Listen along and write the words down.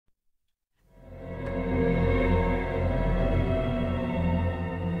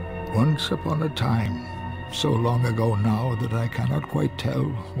Once upon a time, so long ago now that I cannot quite tell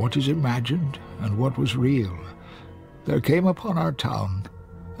what is imagined and what was real, there came upon our town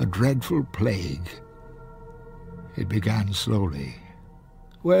a dreadful plague. It began slowly.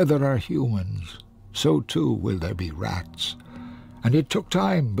 Where there are humans, so too will there be rats, and it took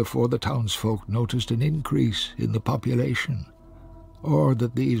time before the townsfolk noticed an increase in the population, or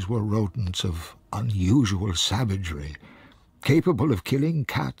that these were rodents of unusual savagery, capable of killing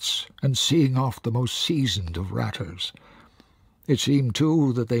cats and seeing off the most seasoned of ratters. It seemed,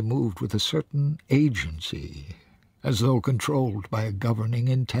 too, that they moved with a certain agency, as though controlled by a governing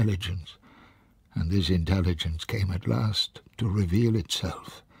intelligence, and this intelligence came at last to reveal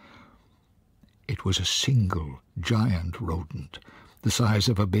itself. It was a single giant rodent, the size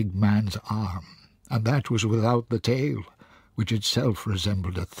of a big man's arm, and that was without the tail, which itself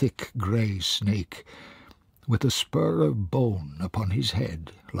resembled a thick grey snake, with a spur of bone upon his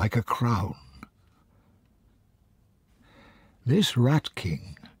head like a crown. This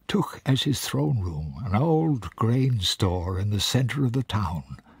rat-king took as his throne-room an old grain store in the centre of the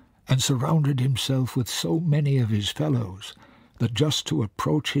town, and surrounded himself with so many of his fellows that just to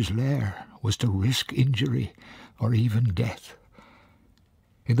approach his lair was to risk injury or even death.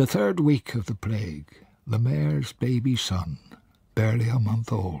 In the 3rd week of the plague, the mayor's baby son, barely a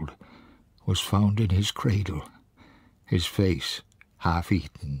month old, was found in his cradle, his face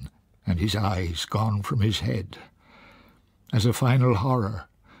half-eaten and his eyes gone from his head. As a final horror,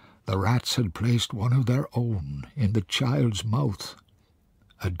 the rats had placed one of their own in the child's mouth,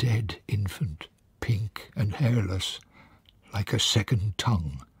 a dead infant, pink and hairless, like a second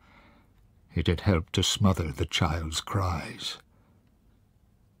tongue. It had helped to smother the child's cries.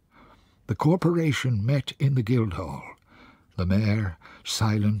 The corporation met in the Guildhall, the mayor,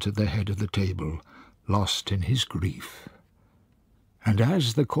 silent at the head of the table, lost in his grief. And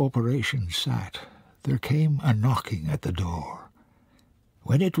as the corporation sat, there came a knocking at the door.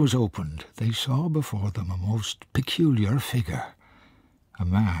 When it was opened, they saw before them a most peculiar figure, a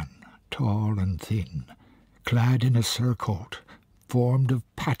man, tall and thin, clad in a surcoat, formed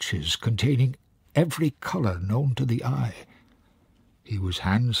of patches containing every colour known to the eye. He was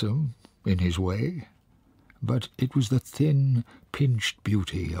handsome in his way, but it was the thin, pinched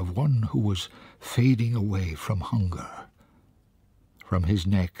beauty of one who was fading away from hunger. From his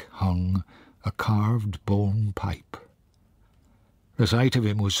neck hung a carved bone pipe. The sight of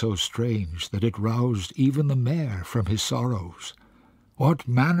him was so strange that it roused even the mayor from his sorrows. "What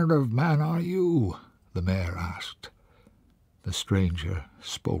manner of man are you?" the mayor asked. The stranger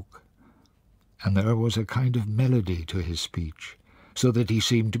spoke, and there was a kind of melody to his speech, so that he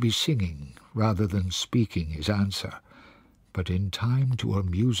seemed to be singing rather than speaking his answer, but in time to a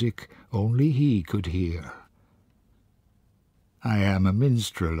music only he could hear. "I am a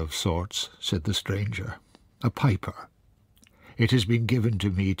minstrel of sorts," said the stranger, "a piper. It has been given to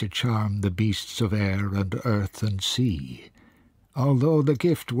me to charm the beasts of air and earth and sea, although the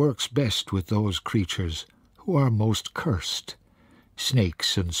gift works best with those creatures who are most cursed,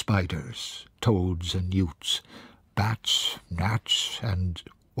 snakes and spiders, toads and newts, bats, gnats, and—"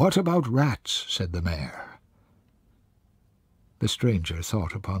 "What about rats?" said the mayor. The stranger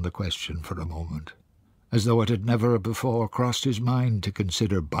thought upon the question for a moment, as though it had never before crossed his mind to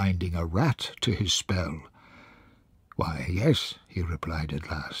consider binding a rat to his spell. "Why, yes," he replied at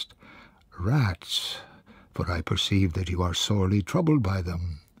last, "rats, for I perceive that you are sorely troubled by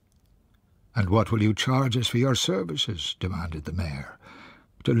them." "And what will you charge us for your services?" demanded the mayor.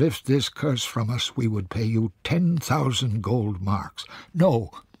 "To lift this curse from us we would pay you 10,000 gold marks. No,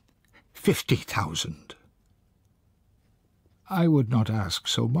 50,000. "I would not ask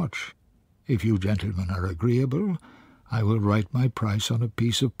so much. If you gentlemen are agreeable, I will write my price on a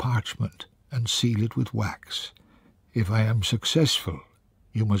piece of parchment and seal it with wax. If I am successful,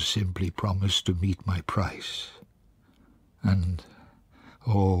 you must simply promise to meet my price." And,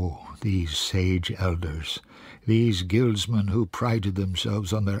 oh, these sage elders, these guildsmen who prided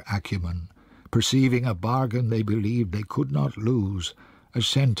themselves on their acumen, perceiving a bargain they believed they could not lose,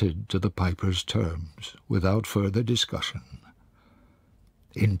 assented to the piper's terms without further discussion.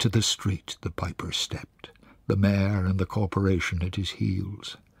 Into the street the piper stepped, the mayor and the corporation at his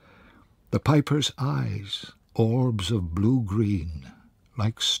heels. The piper's eyes, orbs of blue-green,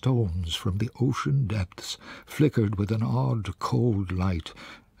 like stones from the ocean depths, flickered with an odd, cold light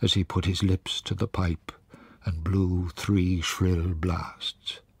as he put his lips to the pipe and blew 3 shrill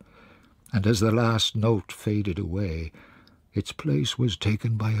blasts. And as the last note faded away, its place was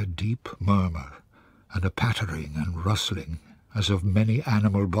taken by a deep murmur and a pattering and rustling as of many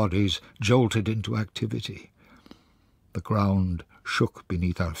animal bodies jolted into activity. The ground shook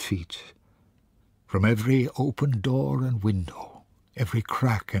beneath our feet. From every open door and window, every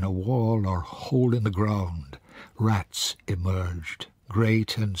crack in a wall or hole in the ground, rats emerged,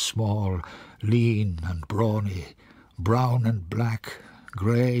 great and small, lean and brawny, brown and black,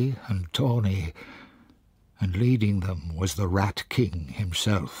 grey and tawny, and leading them was the Rat King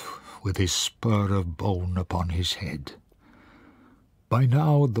himself, with his spur of bone upon his head. By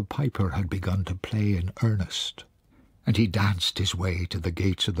now the piper had begun to play in earnest, and he danced his way to the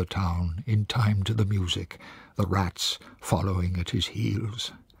gates of the town in time to the music, the rats following at his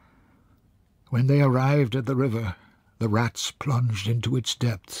heels. When they arrived at the river, the rats plunged into its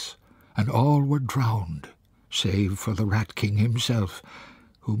depths, and all were drowned, save for the Rat King himself,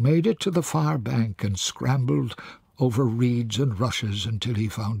 who made it to the far bank and scrambled over reeds and rushes until he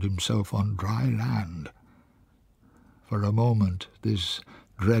found himself on dry land. For a moment this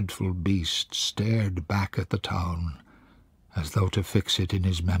dreadful beast stared back at the town, as though to fix it in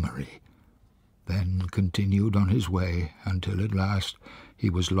his memory, then continued on his way until at last he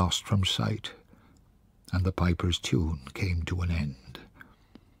was lost from sight, and the piper's tune came to an end.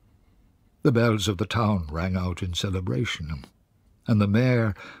 The bells of the town rang out in celebration, and the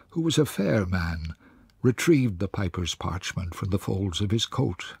mayor, who was a fair man, retrieved the piper's parchment from the folds of his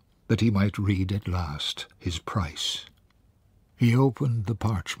coat, that he might read at last his price. He opened the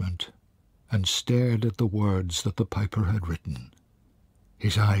parchment and stared at the words that the piper had written.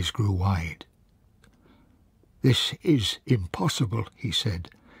 His eyes grew wide. "This is impossible," he said.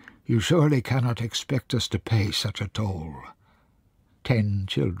 "You surely cannot expect us to pay such a toll. 10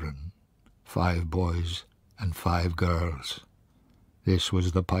 children, 5 boys and 5 girls. This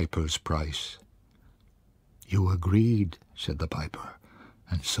was the piper's price." "You agreed," said the piper,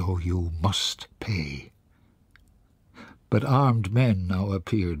 "and so you must pay." But armed men now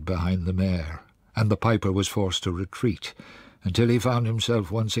appeared behind the mayor, and the piper was forced to retreat until he found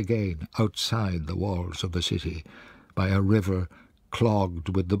himself once again outside the walls of the city, by a river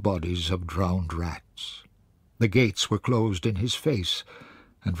clogged with the bodies of drowned rats. The gates were closed in his face,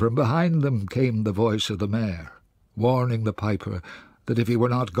 and from behind them came the voice of the mayor, warning the piper that if he were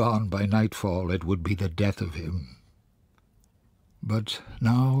not gone by nightfall it would be the death of him. But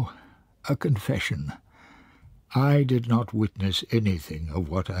now a confession. I did not witness anything of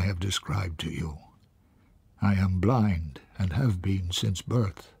what I have described to you. I am blind, and have been since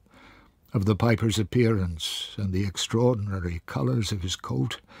birth. Of the piper's appearance, and the extraordinary colours of his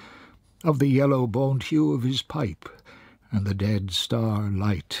coat, of the yellow-boned hue of his pipe, and the dead star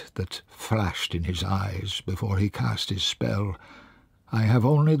light that flashed in his eyes before he cast his spell, I have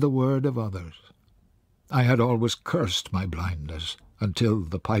only the word of others. I had always cursed my blindness until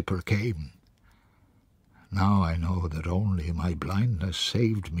the piper came. Now I know that only my blindness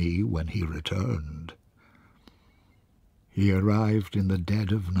saved me when he returned. He arrived in the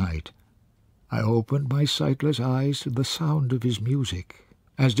dead of night. I opened my sightless eyes to the sound of his music,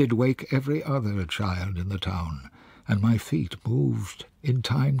 as did wake every other child in the town, and my feet moved in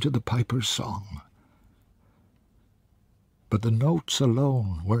time to the piper's song. But the notes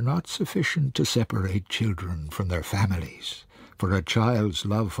alone were not sufficient to separate children from their families, for a child's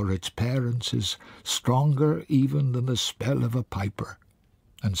love for its parents is stronger even than the spell of a piper,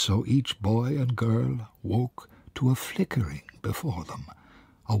 and so each boy and girl woke to a flickering before them,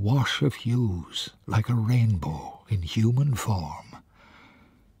 a wash of hues like a rainbow in human form.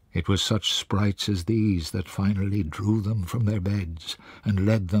 It was such sprites as these that finally drew them from their beds and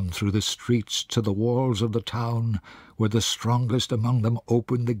led them through the streets to the walls of the town, where the strongest among them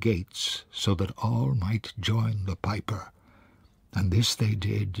opened the gates so that all might join the piper. And this they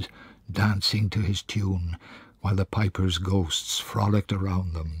did, dancing to his tune, while the piper's ghosts frolicked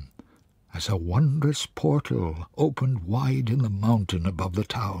around them, as a wondrous portal opened wide in the mountain above the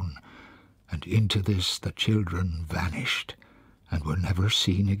town, and into this the children vanished and were never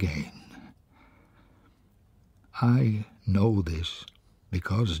seen again. I know this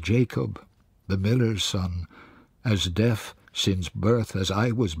because Jacob, the miller's son, as deaf since birth as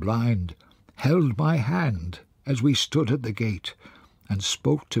I was blind, held my hand as we stood at the gate, and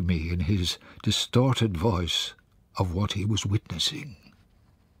spoke to me in his distorted voice of what he was witnessing.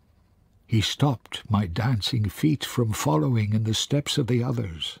 He stopped my dancing feet from following in the steps of the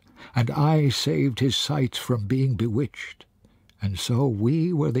others, and I saved his sight from being bewitched, and so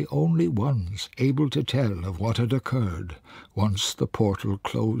we were the only ones able to tell of what had occurred once the portal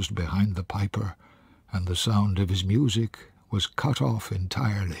closed behind the piper, and the sound of his music was cut off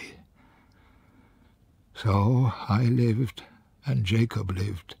entirely. So I lived, and Jacob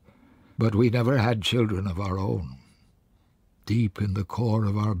lived, but we never had children of our own. Deep in the core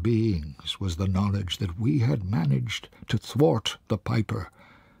of our beings was the knowledge that we had managed to thwart the piper,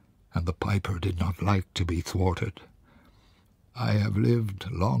 and the piper did not like to be thwarted. I have lived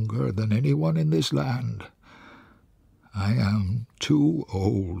longer than anyone in this land. I am too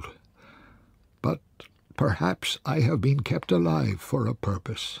old, but perhaps I have been kept alive for a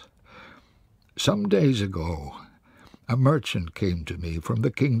purpose. Some days ago, a merchant came to me from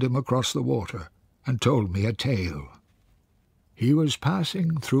the kingdom across the water and told me a tale. He was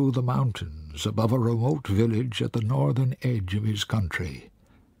passing through the mountains above a remote village at the northern edge of his country,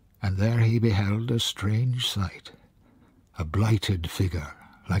 and there he beheld a strange sight. A blighted figure,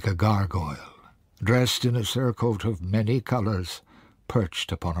 like a gargoyle, dressed in a surcoat of many colours,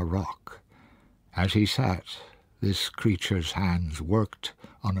 perched upon a rock. As he sat, this creature's hands worked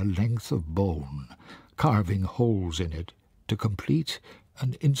on a length of bone, carving holes in it to complete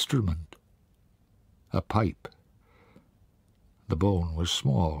an instrument, a pipe. The bone was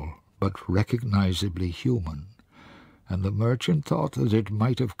small, but recognizably human, and the merchant thought that it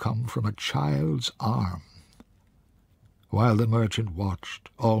might have come from a child's arm. While the merchant watched,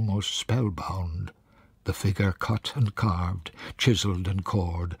 almost spellbound, the figure cut and carved, chiselled and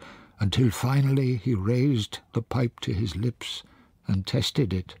cored, until finally he raised the pipe to his lips and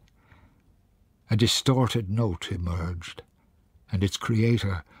tested it. A distorted note emerged, and its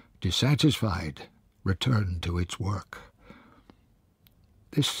creator, dissatisfied, returned to its work.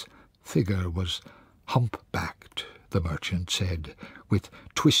 This figure was hump-backed, the merchant said, with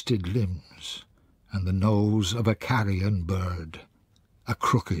twisted limbs, and the nose of a carrion bird, a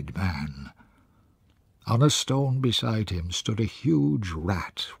crooked man. On a stone beside him stood a huge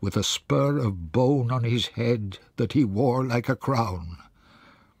rat with a spur of bone on his head that he wore like a crown.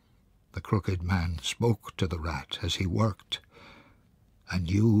 The crooked man spoke to the rat as he worked. "A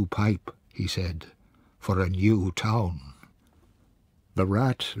new pipe," he said, "for a new town." The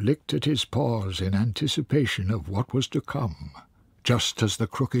rat licked at his paws in anticipation of what was to come, just as the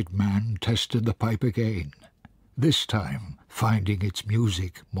crooked man tested the pipe again, this time finding its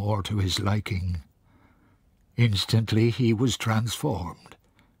music more to his liking. Instantly he was transformed.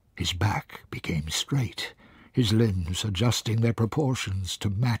 His back became straight, his limbs adjusting their proportions to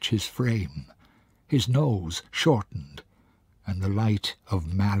match his frame. His nose shortened, and the light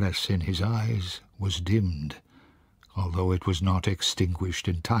of malice in his eyes was dimmed, although it was not extinguished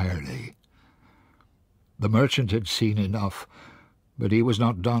entirely. The merchant had seen enough, but he was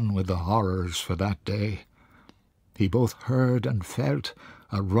not done with the horrors for that day. He both heard and felt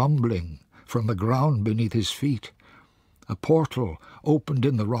a rumbling from the ground beneath his feet. A portal opened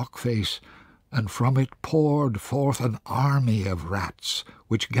in the rock face, and from it poured forth an army of rats,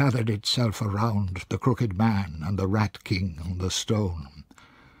 which gathered itself around the crooked man and the rat king on the stone.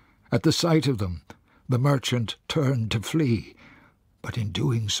 At the sight of them, the merchant turned to flee, but in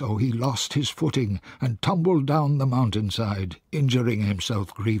doing so he lost his footing and tumbled down the mountainside, injuring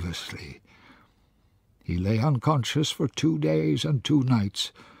himself grievously. He lay unconscious for 2 days and 2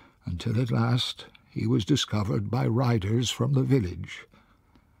 nights, until at last he was discovered by riders from the village.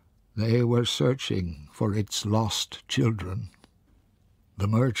 They were searching for its lost children. The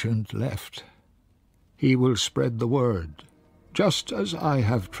merchant left. He will spread the word, just as I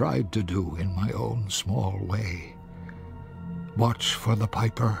have tried to do in my own small way. Watch for the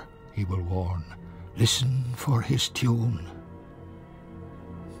piper, he will warn. Listen for his tune,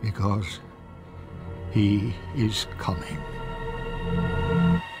 because he is coming.